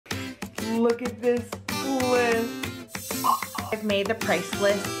Look at this list. I've made the price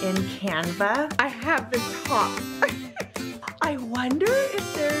list in Canva. I have the top. I wonder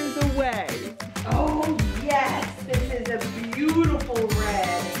if there's a way. Oh yes, this is a beautiful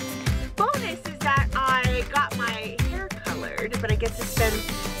red. Bonus is that I got my hair colored, but I get to spend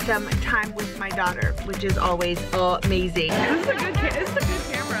some time with my daughter, which is always amazing. This is a good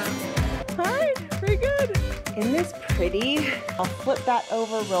camera. All right, very good. Isn't this pretty? I'll flip that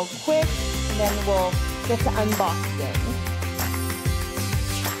over real quick, and then we'll get to unboxing.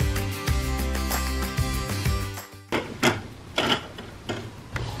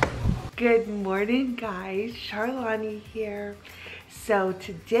 Good morning, guys. Charlani here. So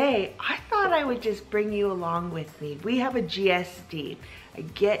today, I thought I would just bring you along with me. We have a GSD, a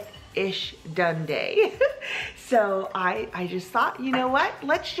Get-ish Done Day. So I just thought, you know what?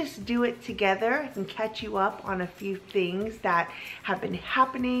 Let's just do it together. I can catch you up on a few things that have been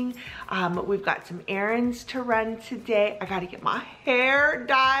happening. We've got some errands to run today. I gotta get my hair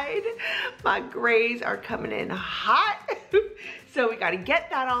dyed. My grays are coming in hot. So we gotta get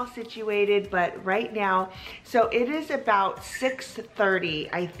that all situated, but right now, so it is about 6:30,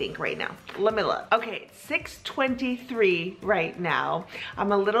 I think, right now. Let me look. Okay, 6:23 right now.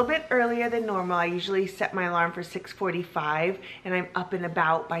 I'm a little bit earlier than normal. I usually set my alarm for 6:45, and I'm up and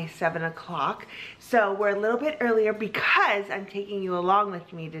about by 7 o'clock. So we're a little bit earlier because I'm taking you along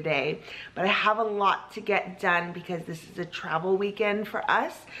with me today, but I have a lot to get done because this is a travel weekend for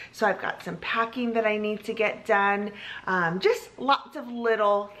us. So I've got some packing that I need to get done, just lots of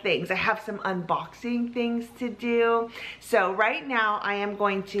little things. I have some unboxing things to do. So right now I am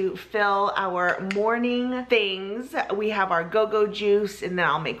going to fill our morning things. We have our go-go juice, and then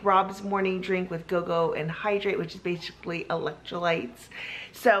I'll make Rob's morning drink with go-go and hydrate, which is basically electrolytes.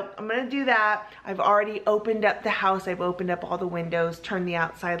 So I'm gonna do that. I've already opened up the house. I've opened up all the windows, turned the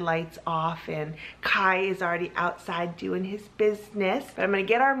outside lights off, and Kai is already outside doing his business. But I'm gonna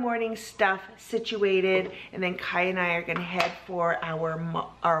get our morning stuff situated, and then Kai and I are gonna head for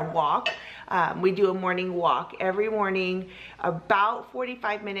our walk. We do a morning walk every morning, about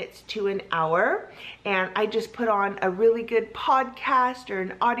 45 minutes to an hour. And I just put on a really good podcast or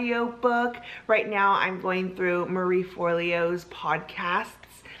an audio book. Right now I'm going through Marie Forleo's podcasts,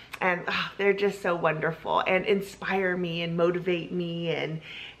 and they're just so wonderful and inspire me and motivate me, and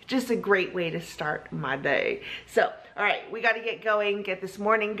just a great way to start my day. So, all right, we got to get going, get this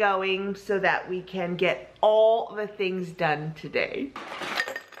morning going so that we can get all the things done today.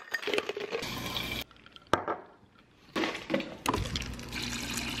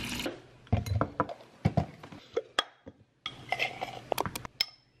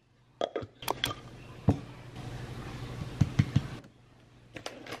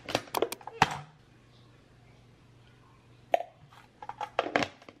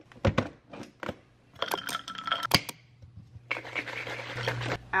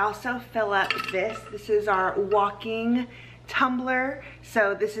 I also fill up this. This is our walking tumbler.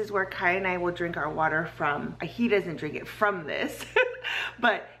 So this is where Kai and I will drink our water from. He doesn't drink it from this,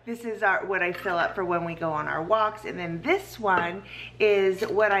 but this is what I fill up for when we go on our walks. And then this one is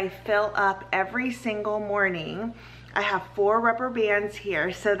what I fill up every single morning. I have 4 rubber bands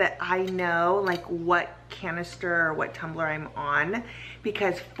here so that I know like what canister or what tumbler I'm on,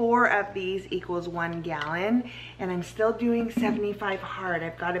 because 4 of these equals 1 gallon, and I'm still doing 75 hard.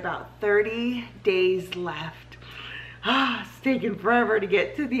 I've got about 30 days left. It's taking forever to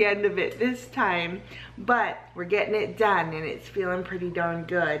get to the end of it this time, but we're getting it done and it's feeling pretty darn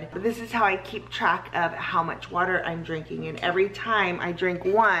good. But this is how I keep track of how much water I'm drinking, and every time I drink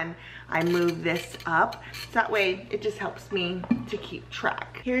one, I move this up. So that way it just helps me to keep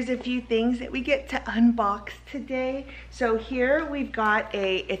track. Here's a few things that we get to unbox today. So here we've got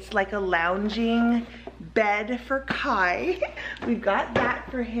it's like a lounging bed for Kai. We've got that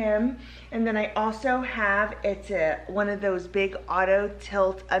for him. And then I also have, one of those big auto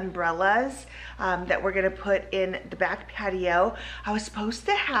tilt umbrellas that we're gonna put in the back patio. I was supposed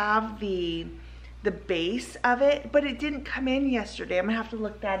to have the base of it, but it didn't come in yesterday. I'm gonna have to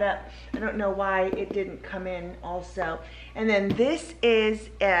look that up. I don't know why it didn't come in also. And then this is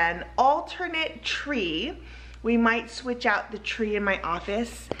an alternate tree. We might switch out the tree in my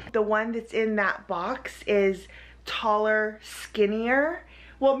office. The one that's in that box is taller, skinnier.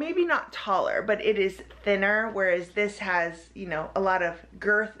 Well, maybe not taller, but it is thinner, whereas this has, you know, a lot of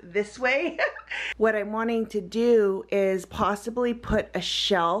girth this way. What I'm wanting to do is possibly put a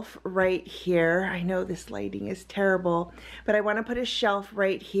shelf right here. I know this lighting is terrible, but I want to put a shelf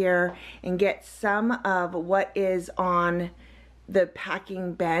right here and get some of what is on the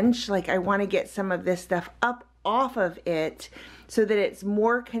packing bench. Like, I want to get some of this stuff up off of it so that it's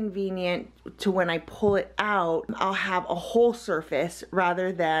more convenient to when I pull it out, I'll have a whole surface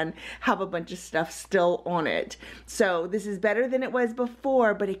rather than have a bunch of stuff still on it. So this is better than it was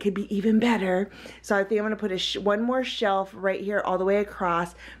before, but it could be even better. So I think I'm gonna put one more shelf right here all the way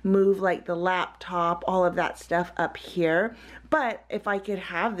across, move like the laptop, all of that stuff up here. But if I could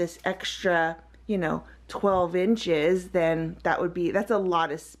have this extra, you know, 12 inches, then that's a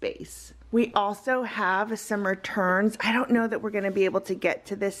lot of space. We also have some returns. I don't know that we're gonna be able to get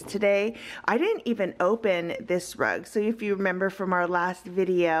to this today. I didn't even open this rug. So if you remember from our last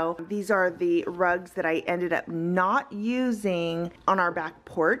video, these are the rugs that I ended up not using on our back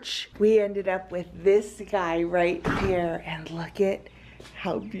porch. We ended up with this guy right here, and look at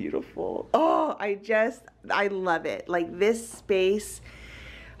how beautiful. Oh, I love it. Like, this space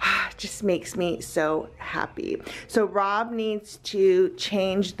just makes me so happy. So Rob needs to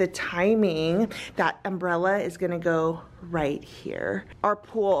change the timing. That umbrella is gonna go right here. Our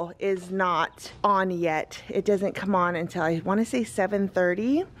pool is not on yet. It doesn't come on until I wanna say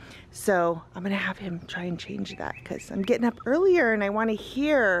 7:30. So I'm gonna have him try and change that because I'm getting up earlier and I wanna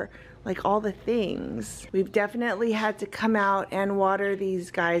hear like all the things. We've definitely had to come out and water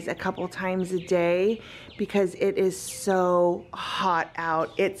these guys a couple times a day because it is so hot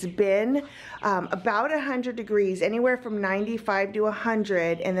out. It's been about 100 degrees, anywhere from 95 to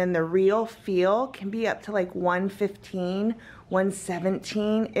 100, and then the real feel can be up to like 115,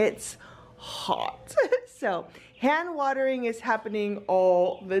 117. It's hot. So hand watering is happening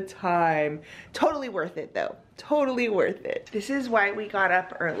all the time. Totally worth it though. Totally worth it. This is why we got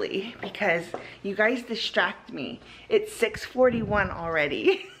up early, because you guys distract me. It's 6:41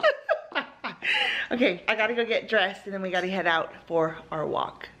 already. Okay, I gotta go get dressed and then we gotta head out for our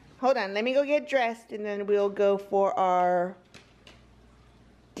walk. Hold on, let me go get dressed and then we'll go for our...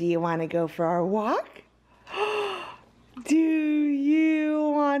 Do you wanna go for our walk? Do you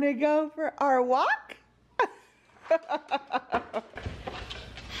wanna go for our walk?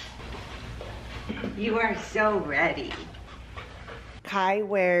 You are so ready. Kai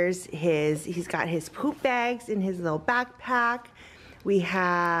wears he's got his poop bags in his little backpack. We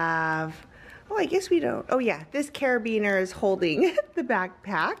have, oh, I guess we don't. Oh yeah, this carabiner is holding the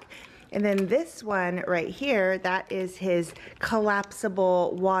backpack. And then this one right here, that is his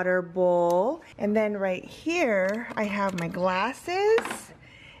collapsible water bowl. And then right here, I have my glasses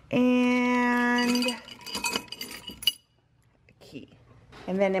and key.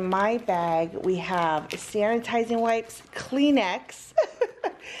 And then in my bag, we have sanitizing wipes, Kleenex,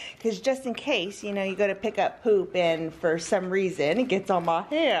 because just in case, you know, you go to pick up poop and for some reason it gets on my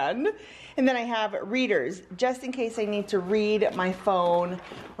hand. And then I have readers, just in case I need to read my phone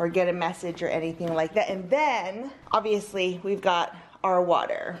or get a message or anything like that. And then, obviously, we've got our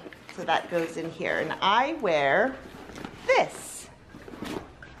water. So that goes in here. And I wear this.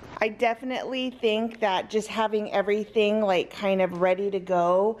 I definitely think that just having everything like kind of ready to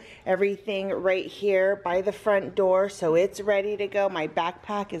go, everything right here by the front door so it's ready to go. My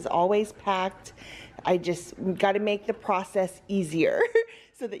backpack is always packed. I just got to make the process easier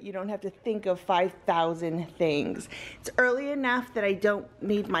so that you don't have to think of 5,000 things. It's early enough that I don't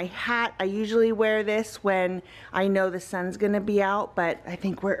need my hat. I usually wear this when I know the sun's gonna be out, but I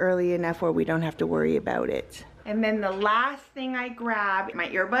think we're early enough where we don't have to worry about it. And then the last thing I grab, my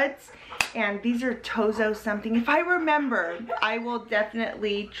earbuds, and these are TOZO something. If I remember, I will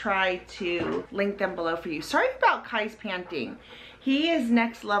definitely try to link them below for you. Sorry about Kai's panting. He is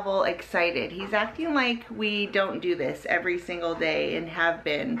next level excited. He's acting like we don't do this every single day and have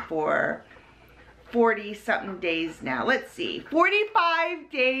been for 40 something days now. Let's see,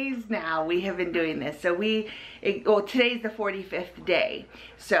 45 days now we have been doing this. So well, today's the 45th day.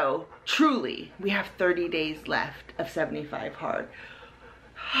 So truly, we have 30 days left of 75 hard.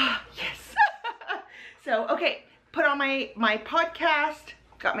 Yes. So, okay, put on my podcast,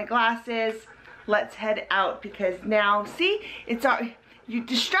 got my glasses. Let's head out because now, see, it's our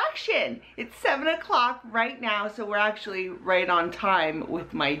distraction. It's 7 o'clock right now, so we're actually right on time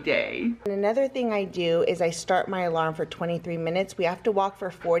with my day. And another thing I do is I start my alarm for 23 minutes. We have to walk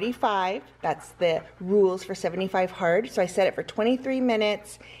for 45. That's the rules for 75 hard. So I set it for 23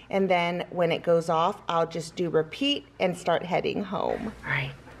 minutes, and then when it goes off, I'll just do repeat and start heading home. All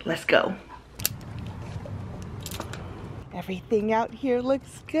right, let's go. Everything out here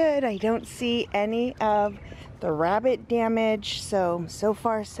looks good. I don't see any of the rabbit damage, so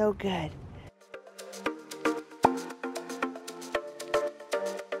far so good.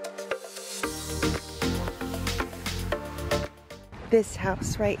 This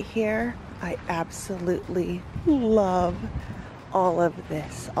house right here, I absolutely love all of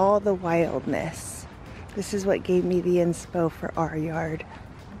this, all the wildness. This is what gave me the inspo for our yard.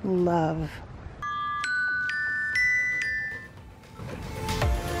 Love.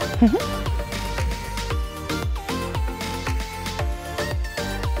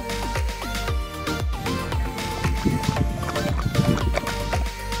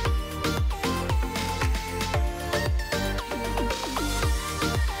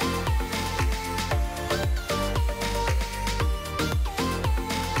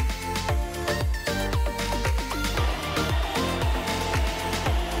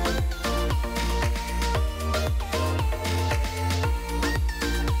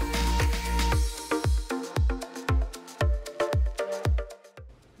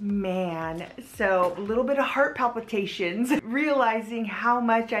 Man, so a little bit of heart palpitations, realizing how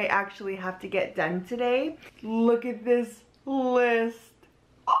much I actually have to get done today. Look at this list.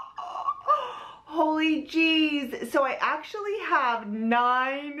 Holy jeez. So I actually have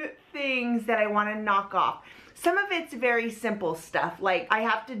 9 things that I want to knock off. Some of it's very simple stuff, like I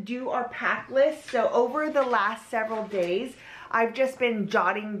have to do our pack list. So over the last several days, I've just been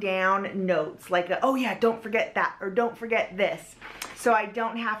jotting down notes like, oh yeah, don't forget that, or don't forget this. So I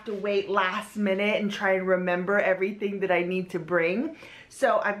don't have to wait last minute and try and remember everything that I need to bring.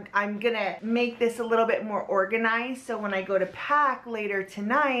 So I'm gonna make this a little bit more organized, so when I go to pack later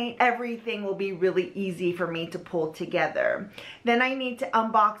tonight, everything will be really easy for me to pull together. Then I need to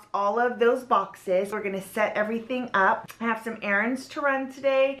unbox all of those boxes. We're gonna set everything up. I have some errands to run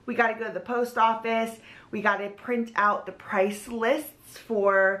today. We gotta go to the post office. We gotta print out the price lists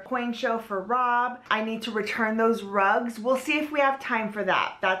for coin show for Rob. I need to return those rugs. We'll see if we have time for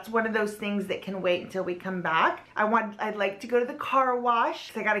that. That's one of those things that can wait until we come back. I'd like to go to the car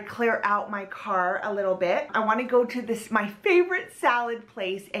wash. I gotta clear out my car a little bit. I wanna go to my favorite salad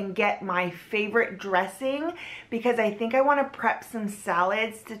place and get my favorite dressing, because I think I wanna prep some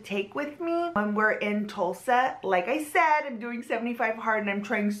salads to take with me when we're in Tulsa. Like I said, I'm doing 75 hard and I'm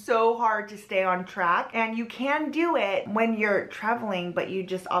trying so hard to stay on track. And you can do it when you're traveling, but you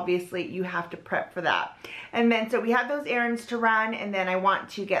just obviously you have to prep for that. And then so we have those errands to run, and then I want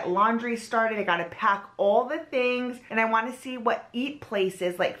to get laundry started. I gotta pack all the things, and I want to see what eat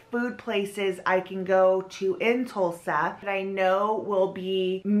places, like food places, I can go to in Tulsa that I know will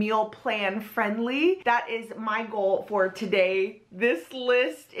be meal plan friendly. That is my goal for today. This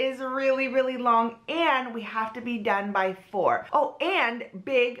list is really, really long, and we have to be done by 4. Oh, and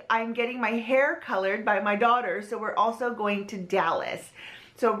big, I'm getting my hair colored by my daughter, so we're also going to Dallas.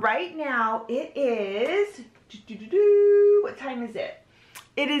 So right now it is, what time is it?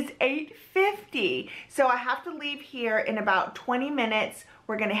 It is 8:50. So I have to leave here in about 20 minutes.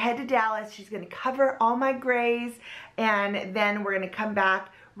 We're gonna head to Dallas. She's gonna cover all my grays, and then we're gonna come back,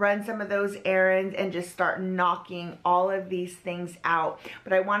 run some of those errands, and just start knocking all of these things out.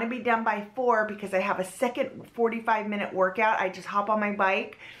 But I want to be done by 4 because I have a second 45-minute workout. I just hop on my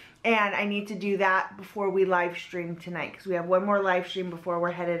bike, and I need to do that before we live stream tonight, because we have one more live stream before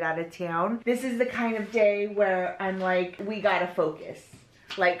we're headed out of town. This is the kind of day where I'm like, we gotta focus.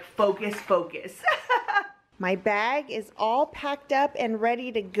 Like, focus, focus. My bag is all packed up and ready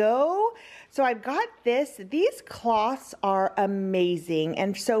to go. So I've got this. These cloths are amazing.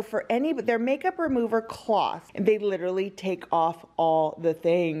 And so for they're makeup remover cloths, and they literally take off all the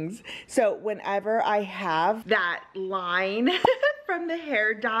things. So whenever I have that line from the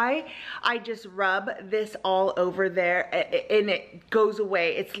hair dye, I just rub this all over there and it goes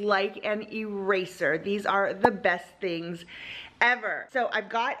away. It's like an eraser. These are the best things ever. So I've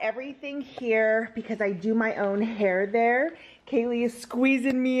got everything here because I do my own hair there. Kaylee is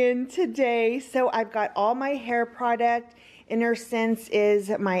squeezing me in today. So I've got all my hair product. Innersense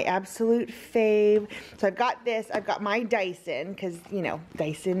is my absolute fave. So I've got this, I've got my Dyson, because you know,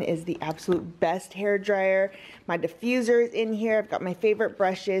 Dyson is the absolute best hair dryer. My diffuser is in here. I've got my favorite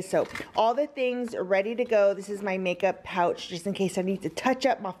brushes. So all the things are ready to go. This is my makeup pouch, just in case I need to touch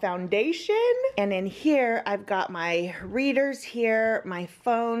up my foundation. And in here, I've got my readers here, my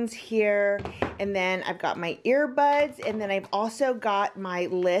phones here, and then I've got my earbuds, and then I've also got my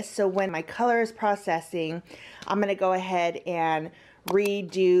list. So when my color is processing, I'm gonna go ahead and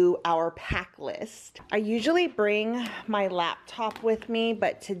redo our pack list. I usually bring my laptop with me,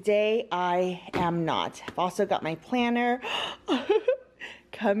 but today I am not. I've also got my planner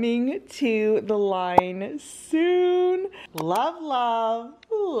coming to the line soon. Love, love.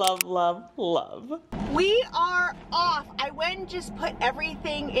 Love, love, love. We are off. I went and just put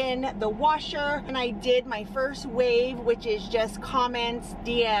everything in the washer and I did my first wave, which is just comments,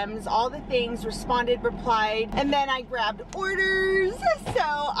 DMs, all the things, responded, replied, and then I grabbed orders. So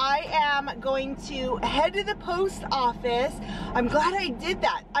I am going to head to the post office. I'm glad I did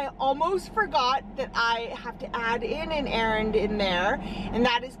that. I almost forgot that I have to add in an errand in there, and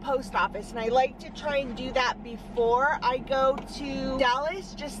that is post office. And I like to try and do that before I go to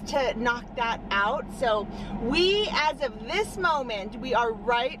Dallas just to knock that out. So we, as of this moment, we are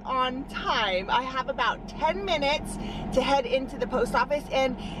right on time. I have about 10 minutes to head into the post office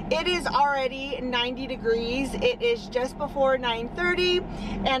and it is already 90 degrees. It is just before 9:30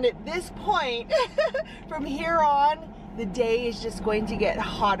 and at this point, from here on, the day is just going to get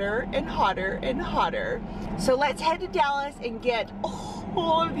hotter and hotter and hotter. So let's head to Dallas and get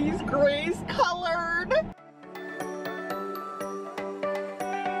all of these grays colored.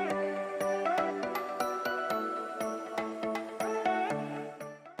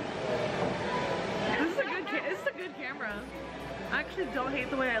 I actually don't hate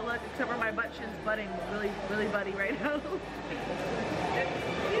the way I look, except for my butt chin's budding really, really buddy right now.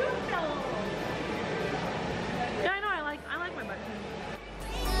 Yeah, I know. I like my butt chin.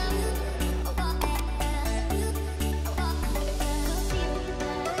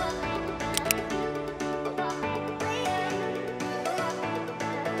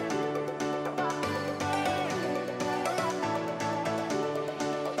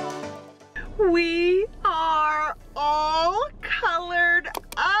 We are all colored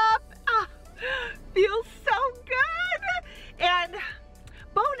up. Feels so good. And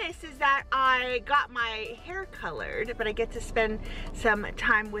bonus is that I got my hair colored, but I get to spend some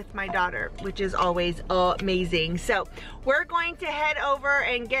time with my daughter, which is always amazing. So we're going to head over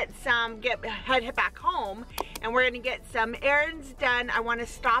and head back home, and we're gonna get some errands done. I wanna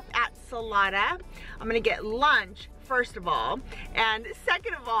stop at Salada. I'm gonna get lunch, first of all, and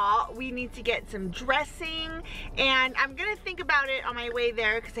second of all, we need to get some dressing, and I'm gonna think about it on my way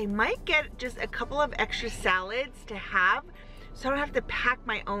there because I might get just a couple of extra salads to have so I don't have to pack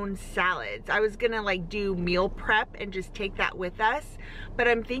my own salads. I was gonna like do meal prep and just take that with us, but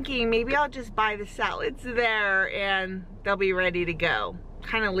I'm thinking maybe I'll just buy the salads there and they'll be ready to go.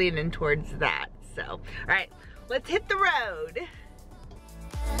 Kind of leaning towards that. So, all right, let's hit the road.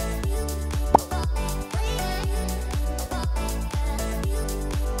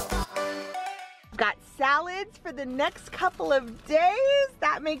 Got salads for the next couple of days.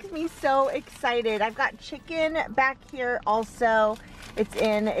 That makes me so excited. I've got chicken back here also. It's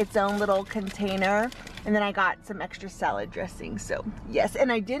in its own little container. And then I got some extra salad dressing, so yes.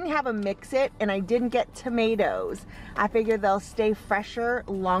 And I didn't have a mix-it, and I didn't get tomatoes. I figured they'll stay fresher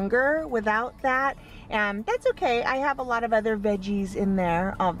longer without that. And that's okay. I have a lot of other veggies in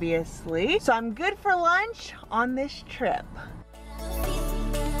there, obviously. So I'm good for lunch on this trip.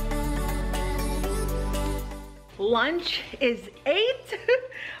 Lunch is 8.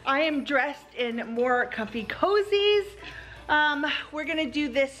 I am dressed in more comfy cozies. We're gonna do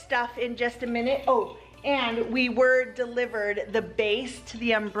this stuff in just a minute. Oh, and we were delivered the base to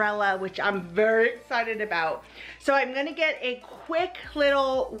the umbrella, which I'm very excited about. So I'm gonna get a quick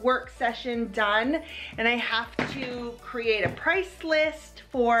little work session done, and I have to create a price list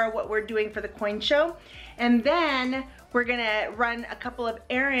for what we're doing for the coin show. And then we're gonna run a couple of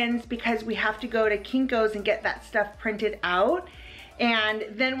errands because we have to go to Kinko's and get that stuff printed out. And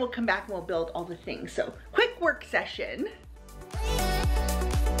then we'll come back and we'll build all the things. So quick work session.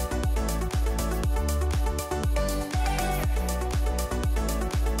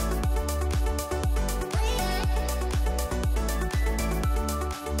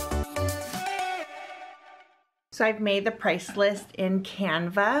 So I've made the price list in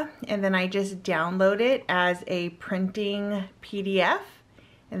Canva, and then I just download it as a printing PDF,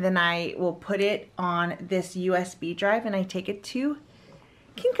 and then I will put it on this USB drive and I take it to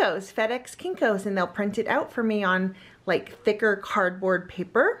Kinko's, FedEx Kinko's, and they'll print it out for me on like thicker cardboard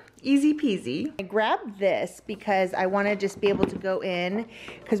paper. Easy peasy. I grabbed this because I want to just be able to go in,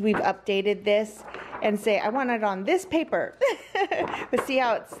 because we've updated this, and say I want it on this paper. But see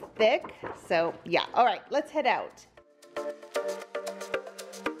how it's thick? So yeah, all right, let's head out.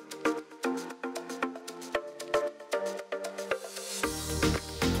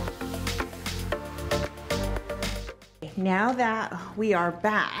 Now that we are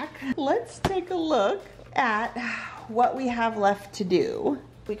back, let's take a look at what we have left to do.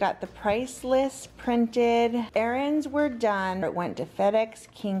 We got the price list printed. Errands were done. It went to FedEx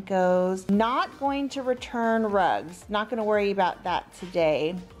Kinko's. Not going to return rugs. Not going to worry about that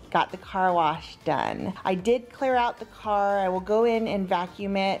today. got the car wash done. I did clear out the car. I will go in and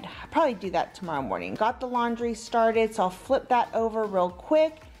vacuum it. I'll probably do that tomorrow morning. Got the laundry started, so I'll flip that over real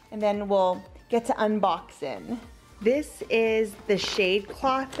quick and then we'll get to unboxing. This is the shade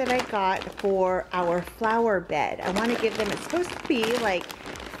cloth that I got for our flower bed. I want to give them, it's supposed to be like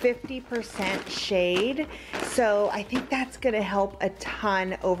 50% shade, so I think that's gonna help a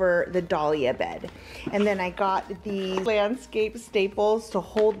ton over the dahlia bed. And then I got the landscape staples to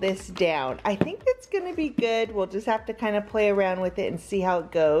hold this down. I think it's gonna be good. We'll just have to kind of play around with it and see how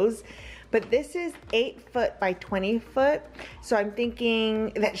it goes. But this is 8 foot by 20 foot, so I'm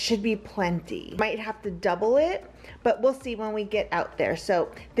thinking that should be plenty. Might have to double it, but we'll see when we get out there. So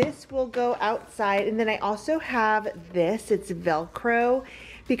this will go outside, and then I also have this, it's Velcro,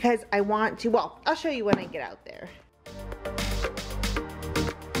 because I want to, well, I'll show you when I get out there.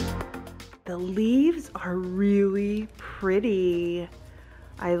 The leaves are really pretty.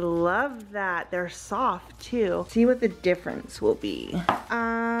 I love that. They're soft too. See what the difference will be.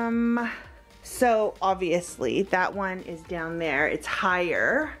 So obviously that one is down there. It's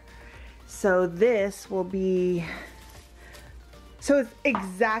higher. So this will be, so it's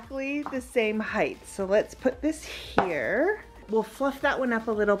exactly the same height. So let's put this here. We'll fluff that one up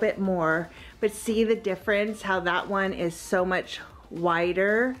a little bit more, but see the difference, how that one is so much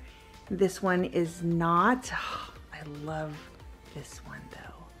wider. This one is not. I love this one though.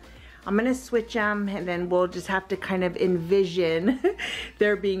 I'm gonna switch them and then we'll just have to kind of envision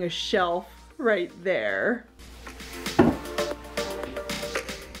there being a shelf right there.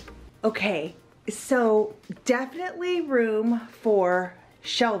 Okay, so definitely room for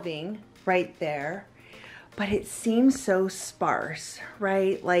shelving right there, but it seems so sparse,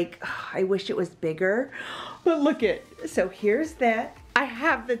 right? Like, I wish it was bigger, but look it. So here's that. I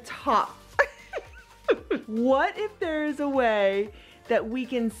have the top. What if there's a way that we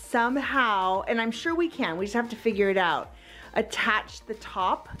can somehow, and I'm sure we can, we just have to figure it out, attach the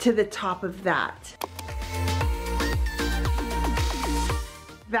top to the top of that.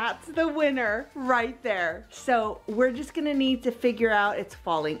 That's the winner right there. So we're just gonna need to figure out, it's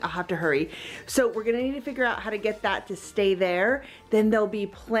falling, I'll have to hurry. So we're gonna need to figure out how to get that to stay there. Then there'll be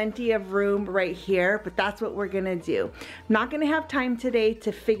plenty of room right here, but that's what we're gonna do. I'm not gonna have time today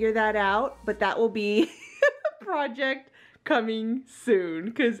to figure that out, but that will be a project coming soon,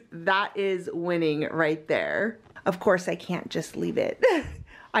 because that is winning right there. Of course, I can't just leave it.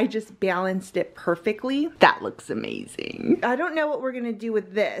 I just balanced it perfectly. That looks amazing. I don't know what we're gonna do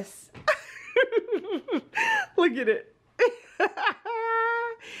with this. Look at it.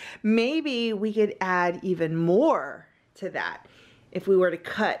 Maybe we could add even more to that if we were to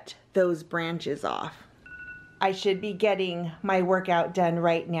cut those branches off. I should be getting my workout done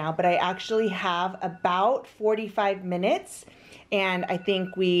right now, but I actually have about 45 minutes and I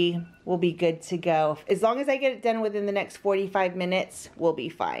think we will be good to go. As long as I get it done within the next 45 minutes, we'll be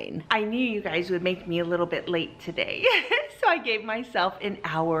fine. I knew you guys would make me a little bit late today, so I gave myself an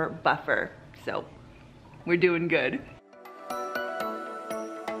hour buffer. So we're doing good.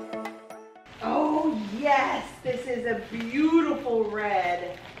 Oh yes, this is a beautiful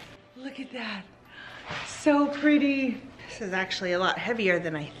red. Look at that. So pretty. This is actually a lot heavier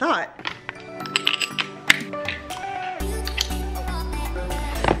than I thought.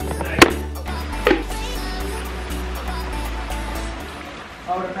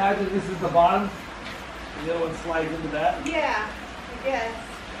 I would imagine this is the bottom. The other one slides into that. Yeah, I guess.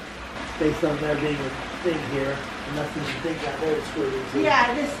 Based on there being a thing here, unless there's a thing down there to screw it.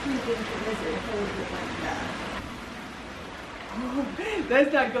 Yeah, this screws into this and holds it like that. Oh,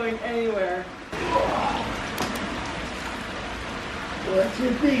 that's not going anywhere. Watch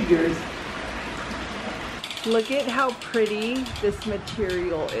your fingers. Look at how pretty this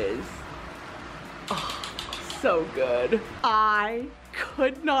material is. Oh, so good. I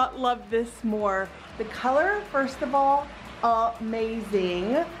could not love this more. The color, first of all,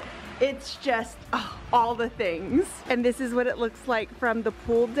 amazing. It's just all the things. And this is what it looks like from the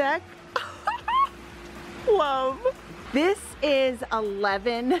pool deck. Love. This is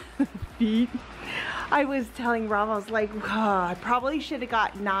 11 feet. I was telling Rob, I was like, I probably should have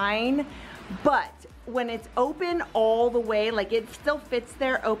got 9, but when it's open all the way, like it still fits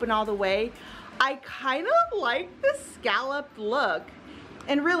there open all the way, I kind of like the scalloped look.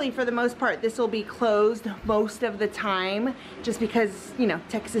 And really, for the most part, this will be closed most of the time just because, you know,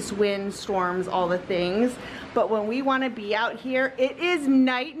 Texas wind, storms, all the things. But when we want to be out here, it is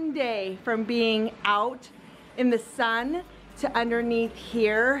night and day from being out in the sun to underneath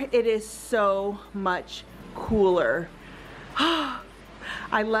here. It is so much cooler.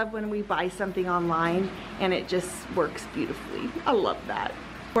 I love when we buy something online and it just works beautifully. I love that.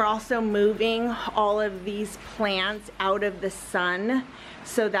 We're also moving all of these plants out of the sun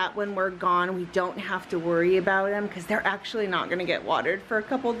so that when we're gone, we don't have to worry about them because they're actually not gonna get watered for a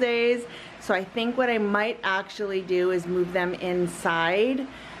couple days. So I think what I might actually do is move them inside.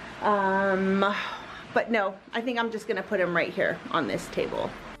 But no, I think I'm just gonna put them right here on this table.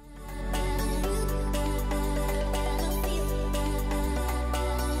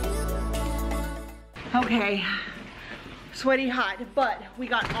 Okay, sweaty hot, but we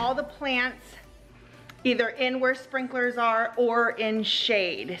got all the plants either in where sprinklers are or in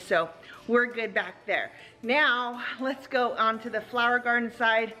shade. So we're good back there. Now, let's go onto the flower garden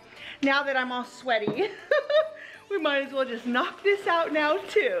side. Now that I'm all sweaty, we might as well just knock this out now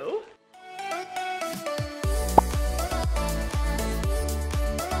too.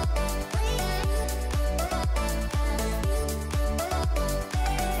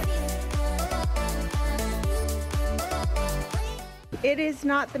 It is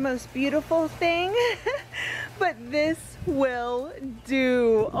not the most beautiful thing, but this will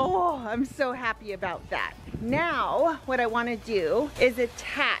do. Oh, I'm so happy about that. Now, what I want to do is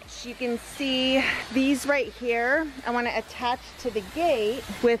attach. You can see these right here. I want to attach to the gate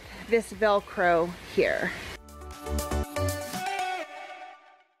with this Velcro here.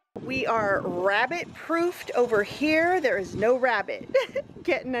 We are rabbit proofed over here. There is no rabbit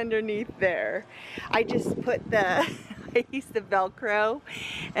getting underneath there. I just put I used the Velcro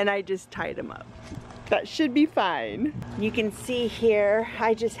and I just tied them up. That should be fine. You can see here,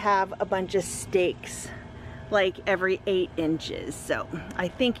 I just have a bunch of stakes like every 8 inches. So I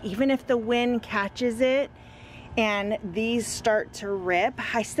think even if the wind catches it and these start to rip,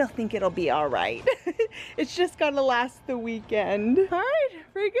 I still think it'll be all right. It's just gotta last the weekend. All right,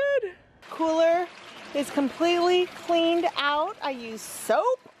 very good. Cooler is completely cleaned out. I use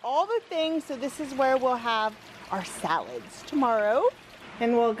soap, all the things. So this is where we'll have our salads tomorrow.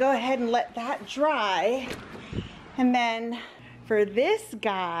 And we'll go ahead and let that dry. And then for this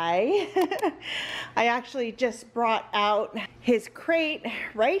guy, I actually just brought out his crate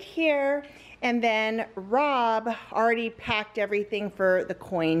right here. And then Rob already packed everything for the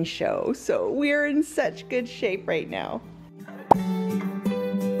coin show. So we're in such good shape right now.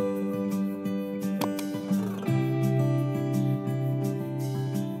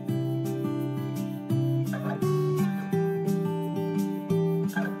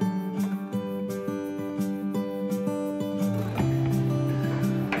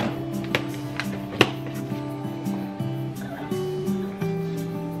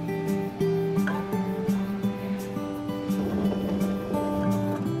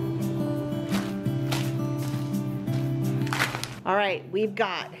 All right, we've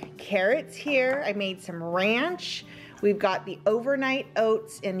got carrots here. I made some ranch. We've got the overnight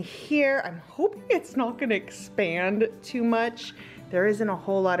oats in here. I'm hoping it's not gonna expand too much. There isn't a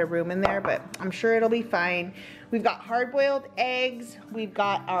whole lot of room in there, but I'm sure it'll be fine. We've got hard-boiled eggs. We've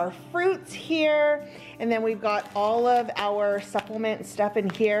got our fruits here. And then we've got all of our supplement stuff in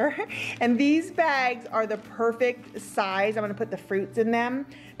here. And these bags are the perfect size. I'm gonna put the fruits in them.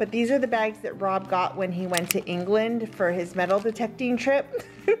 But these are the bags that Rob got when he went to England for his metal detecting trip.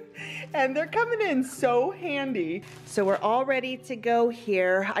 And they're coming in so handy. So we're all ready to go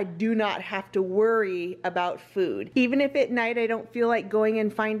here. I do not have to worry about food. Even if at night I don't feel like going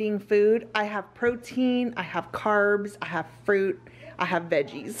and finding food, I have protein, I have carbs, I have fruit, I have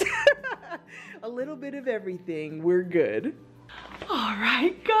veggies. A little bit of everything, we're good. All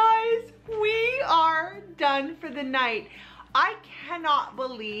right, guys, we are done for the night. I cannot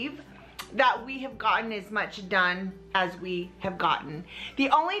believe that we have gotten as much done as we have gotten. The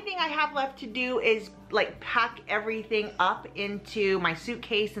only thing I have left to do is like pack everything up into my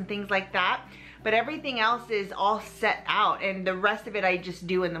suitcase and things like that. But everything else is all set out, and the rest of it I just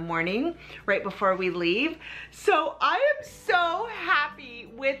do in the morning right before we leave. So I am so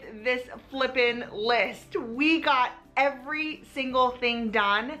happy with this flippin' list. We got every single thing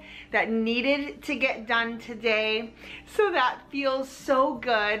done that needed to get done today. So that feels so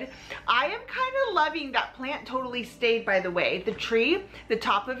good. I am kind of loving that plant totally stayed, by the way. The tree, the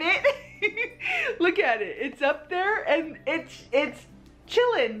top of it, look at it. It's up there and it's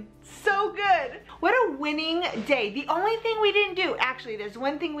chilling. So good. What a winning day. The only thing we didn't do, actually there's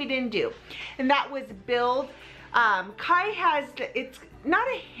one thing we didn't do, and that was build, Kai has, it's not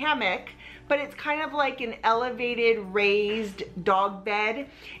a hammock, but it's kind of like an elevated raised dog bed.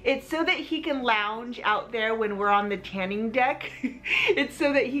 It's so that he can lounge out there when we're on the tanning deck. It's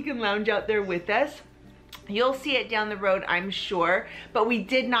so that he can lounge out there with us. You'll see it down the road, I'm sure, but we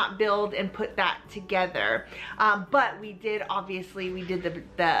did not build and put that together. But we did, obviously, we did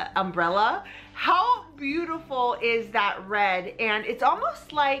the umbrella. How beautiful is that red? And it's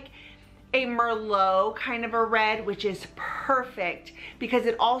almost like a Merlot kind of a red, which is perfect because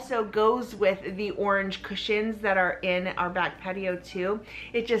it also goes with the orange cushions that are in our back patio too.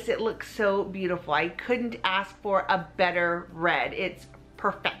 It looks so beautiful. I couldn't ask for a better red. It's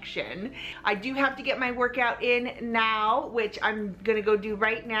perfection. I do have to get my workout in now, which I'm gonna go do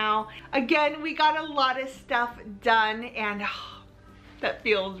right now. Again, we got a lot of stuff done and that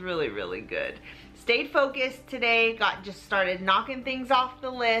feels really, really good. Stayed focused today, just started knocking things off the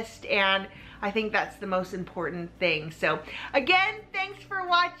list, and I think that's the most important thing. So again, thanks for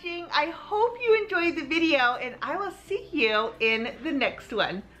watching. I hope you enjoyed the video and I will see you in the next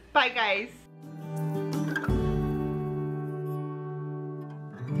one. Bye guys.